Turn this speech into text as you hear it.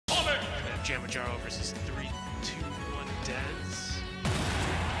Jamajaro versus 3-2-1 Dez.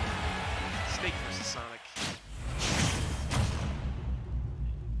 Snake versus Sonic.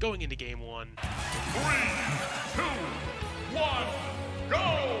 Going into game 1. 3, 2, 1,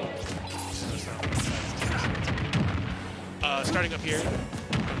 go! Starting up here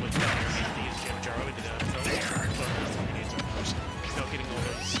with Jamajaro into the getting all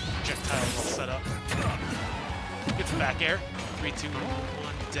those projectiles all set up. Gets back air. 3-2-1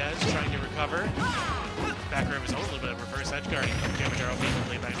 Dez trying to recover. Back air of his own, a little bit of reverse edge guarding. Jamajaro being able to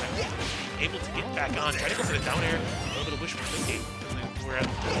lay back, able to get back on. Trying to go for the down air. A little bit of wishful thinking. We're at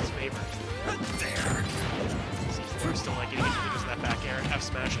his favor. C4 still not getting into because of that back air. F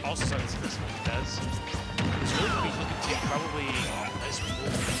smash also starting to this with Dez. He's really going to be looking to probably nice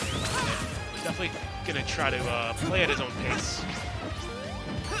move. Definitely going to try to play at his own pace.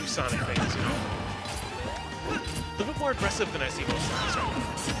 Do Sonic things, you know. A little bit more aggressive than I see most times right now.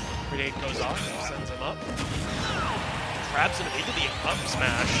 Grenade goes off, sends him up. Grabs him into the up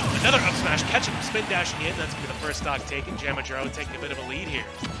smash. Another up smash, catching him, spin dashing in. That's going to be the first stock taken. Jamajaro taking a bit of a lead here.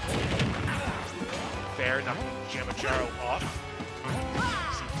 Fair, knocking Jamajaro off.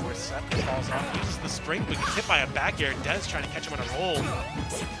 C4 set, falls off, uses the spring, but gets hit by a back air. Dez trying to catch him on a roll.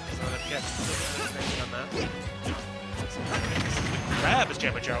 Doesn't catch on that. Grab as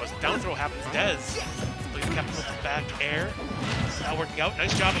Jamajaro. As down throw happens, Dez. But he's kept him with the back air. Now working out.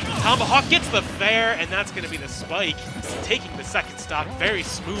 Nice job of the tomahawk. Gets the fair, and that's going to be the spike. Taking the second stock. Very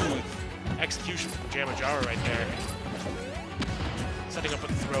smooth execution from Jamajaro right there. Setting up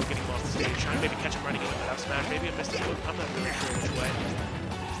with the throw, getting him off the stage. Trying to maybe catch him running in with that up smash. Maybe a missed hook. I'm not really sure which way.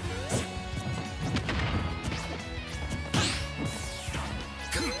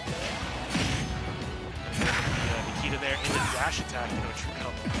 There in the dash attack, you know, true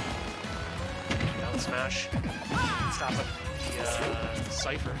combo. Down smash. Stop up the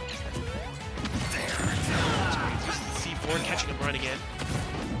Cypher. C4 catching him running in.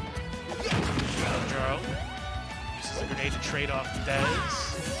 Jamajaro uses the grenade to trade off Dez.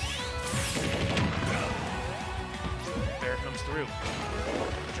 Bear comes through.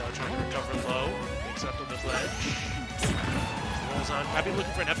 Jamajaro trying to recover low. Makes up on the ledge. Rolls on. Probably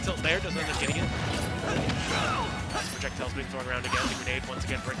looking for an F-tilt there. Doesn't end up getting it. Projectiles being thrown around again. The grenade once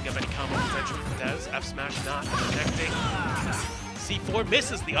again breaking up any combo potential for Dez. F smash not connecting. C4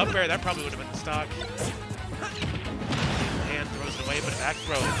 misses the up air. That probably would have been the stock. Hand throws it away, but a back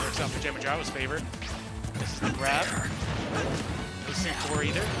throw works out for Jamajaro's favor. This is the grab. No C4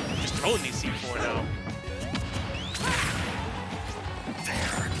 either. Just throwing these C4 now.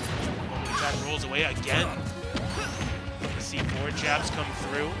 Attack rolls away again. The C4 jabs come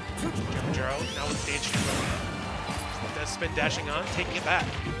through. Jamajaro now with stage control. Does spin dashing on, taking it back.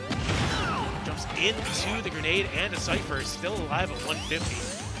 Jumps into the grenade and a Cypher, still alive at 150.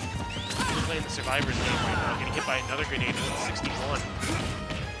 He's playing the Survivor's game right now, getting hit by another grenade at 161.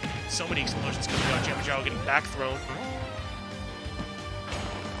 So many explosions coming out. Jamajaro getting back thrown.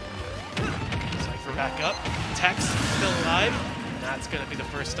 Cypher back up. Tex still alive. That's going to be the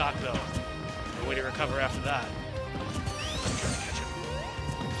first stock though. No way to recover after that.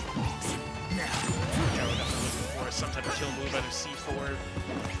 Some type of kill move, either C4,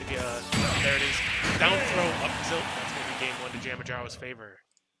 maybe there it is, down throw, up tilt. That's going to be game 1 to Jamajaro's favor.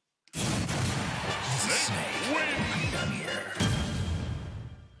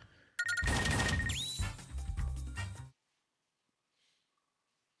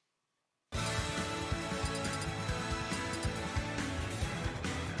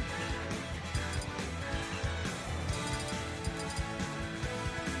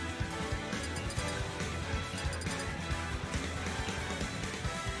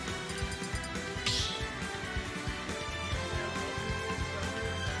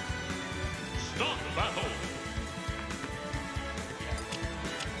 Start the battle!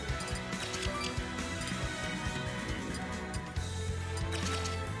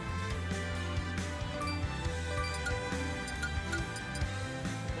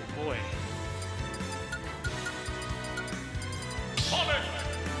 Oh boy. Sonic!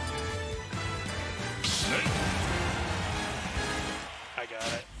 Snake! I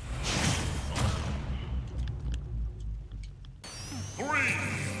got it. 3,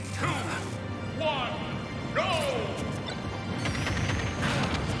 2, 1, go!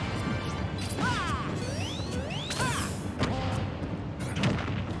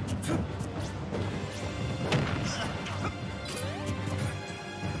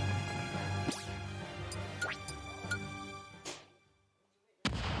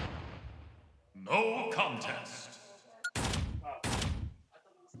 No contest.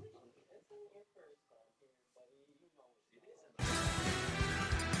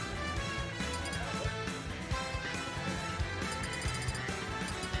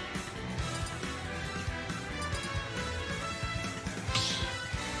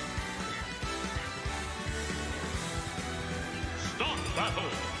 battle.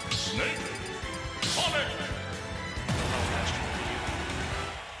 Snake. Sonic. Hollow Bastion for you.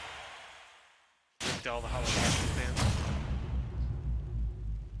 Look to all the Hollow Bastion fans.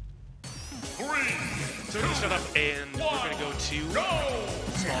 3, So we're gonna start up and we're gonna go to go!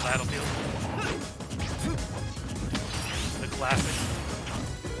 small battlefield. The classic.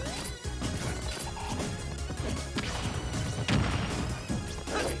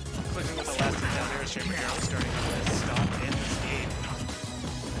 Clicking with the last hit down there is Jamajaro starting on this stop and this game.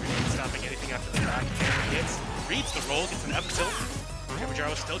 Grenade stopping anything after the back air hits. Reads the roll, gets an F tilt.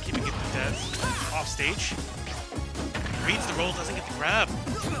 Jamajaro still keeping it to Dez. Off stage. Reads the roll, doesn't get the grab.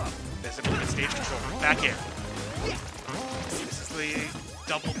 There's a bit of stage control. Back air. This is the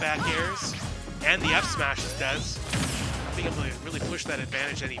double back airs and the F smashes Dez. Not being able to really push that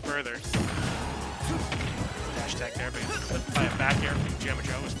advantage any further. Dash attack there, but he's clipped by a back air from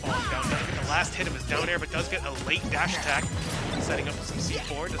Jamajaro, is falling down. Doesn't get the last hit of his down air, but does get a late dash attack. Setting up some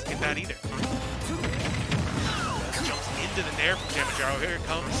C4, doesn't get that either. Dez jumps into the nair from Jamajaro. Here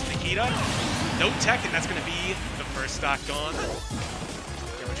comes Nikita. No tech, and that's going to be the first stock gone.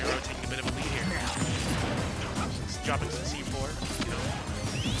 Jamajaro taking a bit of a lead here. Dropping some C4, you know.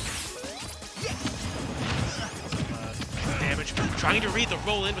 Some damage. Trying to read the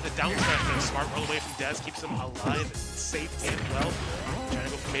roll in with a down smash, but a smart roll away from Dez keeps him alive and safe and well. Trying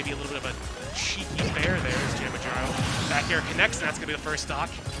to go for maybe a little bit of a cheeky bear there is Jamajaro. Back air connects, and that's going to be the first stock.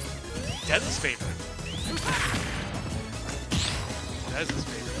 Dez's favorite. Dez's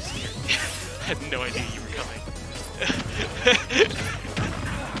favorite is here. I had no idea you were coming.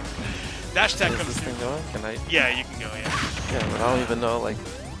 Dash attack comes through. Going? Can I? Yeah, you can go, yeah. Yeah, but I don't even know, like,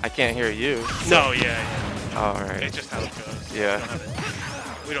 I can't hear you. No, yeah. Oh, alright. It's just how it goes. Yeah.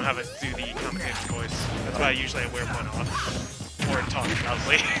 We don't have it through the commentator's voice. That's why usually I wear one off. Or talk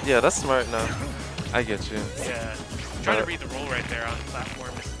loudly. Yeah, that's smart now. I get you. Yeah. Trying to read the roll right there on the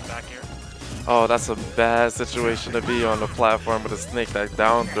platform. Misses the back air. Oh, that's a bad situation to be on the platform with a snake that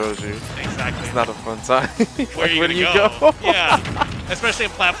down throws you. Exactly. It's not a fun time. Where like, are you go? Yeah. Especially a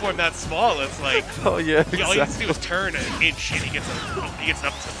platform that small. It's like, Oh, yeah, exactly. all you have to do is turn an inch and he gets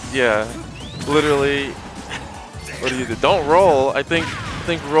up to. Yeah. Literally, what do you do? Don't roll. I think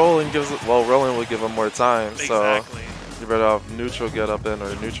rolling gives, well, rolling will give him more time. Exactly. So you better off neutral get up in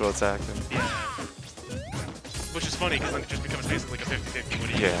or neutral attack in. Yeah. Which is funny because then it just becomes basically like a 50-50. What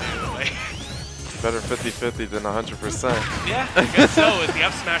do you do? Like, better 50-50 than 100%. yeah, I guess so. As the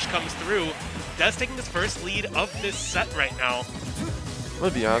F smash comes through, Dez taking his first lead of this set right now. I'm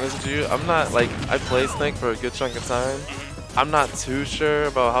gonna be honest with you. I'm not, like, I played Snake for a good chunk of time. I'm not too sure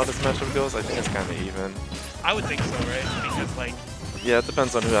about how this matchup goes. I think it's kind of even. I would think so, right? Because, like... Yeah, it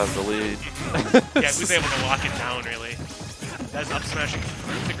depends on who has the lead. Yeah, who's able to lock it down, really. Dez up smashing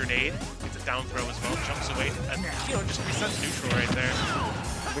through the grenade. Gets a down throw as well. Jumps away. And, you know, just resets neutral right there.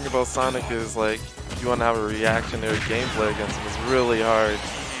 The thing about Sonic is, like, if you want to have a reactionary gameplay against him, it's really hard.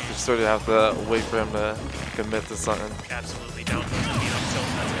 You sort of have to wait for him to commit to something. Absolutely. Down throw to beat up tilt.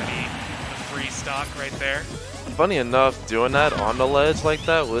 That's going to be the free stock right there. Funny enough, doing that on the ledge like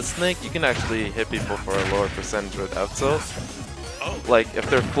that with Snake, you can actually hit people for a lower percentage with F tilt. Oh. Like, if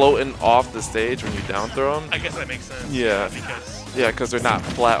they're floating off the stage when you down throw them. I guess that makes sense. Yeah. Because they're not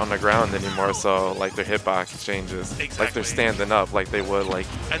flat on the ground anymore, so, like, their hitbox changes. Exactly. Like, they're standing up like they would, like...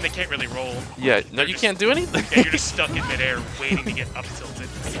 And they can't really roll. Yeah, no, you can't do anything. Yeah, you're just stuck in midair waiting to get up tilted.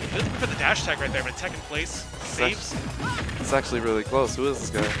 Looking for the dash tag right there, but tech in place. Saves. It's actually really close. Who is this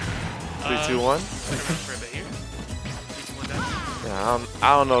guy? 3-2-1? For a bit here. 3-2-1 dash. Yeah,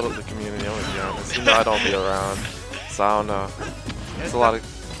 I don't know the community, I'm gonna be honest. You know, I don't be around, so I don't know. Yeah, It's a lot of...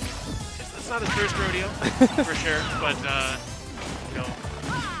 It's not his first rodeo, for sure, but, you know,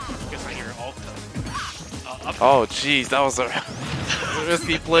 I guess I hear all up. Oh, jeez, that was a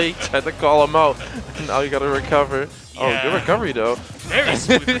risky play. Tried to call him out. Now you gotta recover. Yeah. Oh, good recovery, though. Very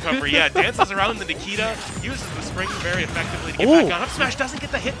smooth recovery, yeah. Dances around the Nikita, uses the spring very effectively to get back on. Up smash doesn't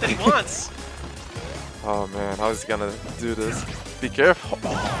get the hit that he wants. Oh, man, how is he gonna do this? Be careful.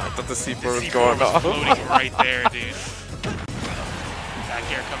 Oh, I thought the C4 was C4 going was off. floating right there, dude.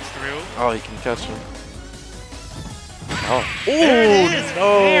 Back air comes through. Oh, he can catch him. Oh, There it is.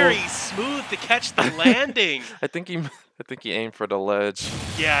 no. Very smooth to catch the landing. I think he aimed for the ledge.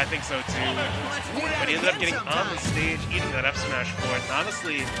 Yeah, I think so too. But he ended up getting on the stage, eating that F smash for it. And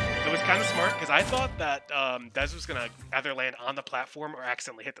honestly, it was kind of smart because I thought that Dez was gonna either land on the platform or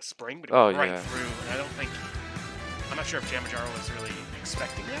accidentally hit the spring, but it went right through. And I don't think, I'm not sure if Jamajaro was really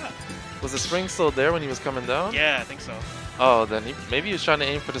expecting that. Was the spring still there when he was coming down? Yeah, I think so. Oh, then maybe he was trying to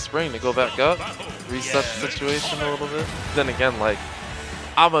aim for the spring to go back up, reset Yeah. the situation a little bit. Then again, like,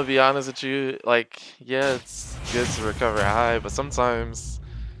 I'm gonna be honest with you, like, yeah, good to recover high, but sometimes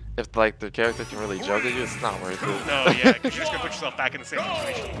if like the character can really juggle you, it's not worth it. No, yeah, because you're just gonna put yourself back in the same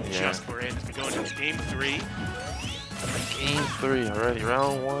situation you Yeah. just were in. As we go into game 3. Game 3 already,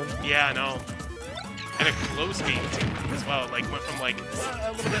 round 1. Yeah, I know. And a close game too, as well. Like went from like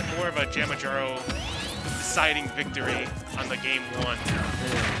a little bit more of a Jamajaro deciding victory on the game 1 to a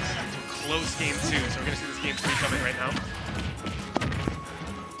close game 2. So we're gonna see this game 3 coming right now.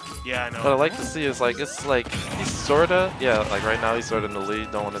 Yeah, I know. What I like to see is like, it's like, he's sorta, yeah, like right now he's sorta in the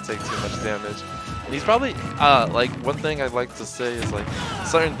lead, don't want to take too much damage. And he's probably, like, one thing I'd like to say is like,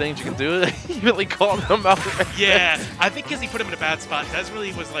 certain things you can do, he really called them out right Yeah, I think because he put him in a bad spot, Des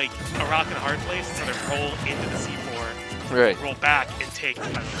really was like a rock and a hard place instead of roll into the C4, there. Right. roll back and take a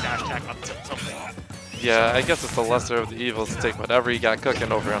dash attack up to something. Yeah, I guess it's the lesser of the evils to take whatever you got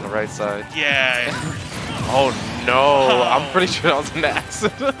cooking over on the right side. Yeah. Oh no, I'm pretty sure that was an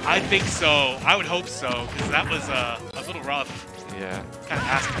accident. I think so. I would hope so, because that was a little rough. Yeah. Kind of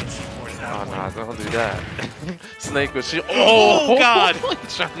asked me C4 at that Oh point. no, don't do that. Snake with shield. Oh, God!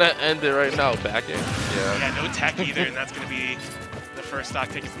 Trying to end it right now, backing. Yeah. Yeah, no tech either, and that's going to be the first stock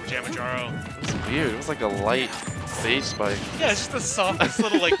taken from Jamajaro. It was weird. It was like a light stage spike. Yeah, it's just the softest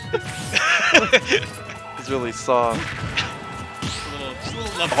little, like... It's really soft. just a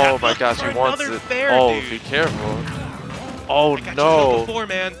little love Oh tap my look gosh, for he wants another it. fair, Oh, dude. be careful. Oh I got you no. before,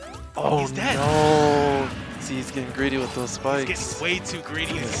 man. Oh He's dead. no. See, he's getting greedy with those spikes. He's getting way too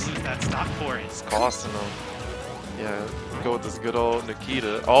greedy and lose that stock for it. It's costing him. Yeah, go with this good old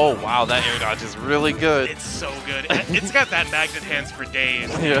Nikita. Oh wow, that air dodge is really good. It's so good. It's got that magnet hands for days.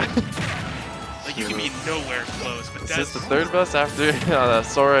 Yeah. Like you can be nowhere close. But Is Des, this the third best after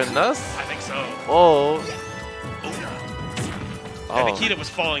Sora and Nuss? I think so. Oh. And Nikita was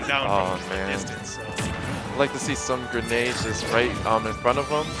falling down Oh, from man. the distance. So. I'd like to see some grenades just right in front of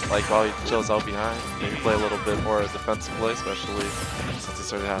him, like while he chills out behind. Maybe play a little bit more defensive play, especially since he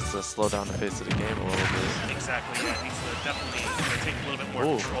sort of has to slow down the pace of the game a little bit. Exactly. Yeah, needs to definitely take a little bit more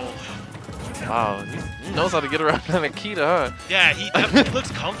Ooh. control. Wow, he knows how to get around Nikita, huh? Yeah, he definitely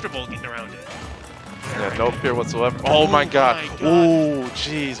looks comfortable getting around it. Yeah, no fear whatsoever. Oh my god. my God. Oh,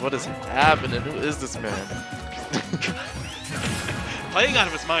 jeez, what is happening? Who is this man? Playing out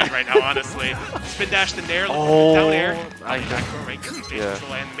of his mind right now, honestly. Spin dash the nair, Oh, down air. I Back throw, right? Gets some stage yeah.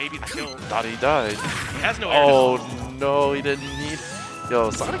 control and maybe the kill. Thought he died. He has no air. Oh no, he didn't need. Yo,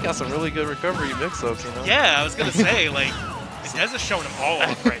 Sonic got some really good recovery mix-ups, you know? Yeah, I was gonna say, like, Dez is showing him all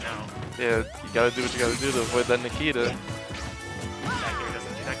off right now. Yeah, you gotta do what you gotta do to avoid that Nikita. That gear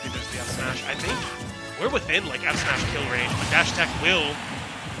doesn't connect, there's the F smash. I think we're within, like, F smash kill range, but dash attack will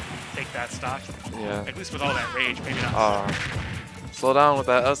take that stock. Yeah. At least with all that rage, maybe not. Slow down with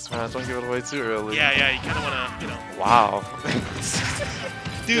that S smash. Don't give it away too early. Yeah, you kind of want to, you know. Wow.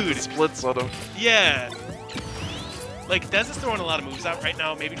 Dude. Get the splits on him. Yeah. Like, Dez is throwing a lot of moves out right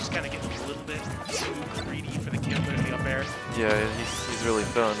now. Maybe just kind of getting a little bit too greedy for the kill or the up air. Yeah, he's really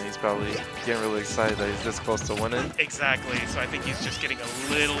feeling it. He's probably getting really excited that he's this close to winning. Exactly. So I think he's just getting a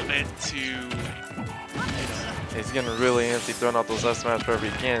little bit too... He's getting really antsy, throwing out those S smash wherever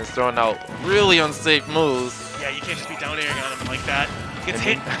he can. He's throwing out really unsafe moves. Yeah, you can't just be down airing on him like that. Gets And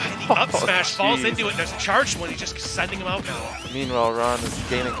hit, he- and the up Oh, smash falls jeez. into it. There's a charged one. He's just sending him out now. Meanwhile, Ron is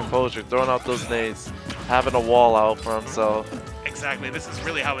gaining composure, throwing out those nades, having a wall out for himself. Exactly. This is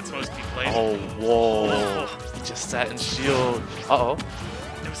really how it's supposed to be played. Oh, whoa. He just sat in shield. Uh-oh.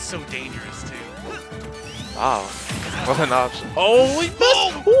 It was so dangerous, too. Wow. What an option. Oh, he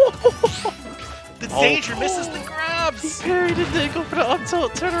missed! The Oh. danger misses the He grabs. parried and didn't go for the up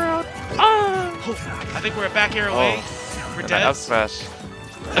tilt turnaround. Ah! I think we're a back air away for And that F Dez. smash.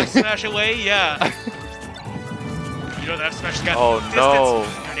 F smash away, yeah. You know the F smash has got Oh, distance. no.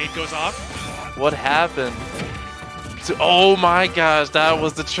 Grenade goes off. What happened? Oh my gosh, that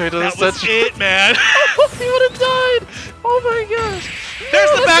was the trade of the That was century. it, man. He would have died. Oh my gosh. There's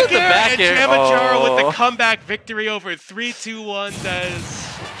the No, back that's air, back and air. Jamajaro with Oh. the comeback victory over 3-2-1 Dez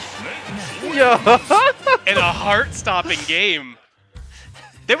Yo. in a heart-stopping game.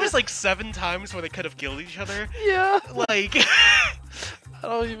 There was like 7 times where they could have killed each other. Yeah. Like, I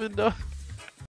don't even know.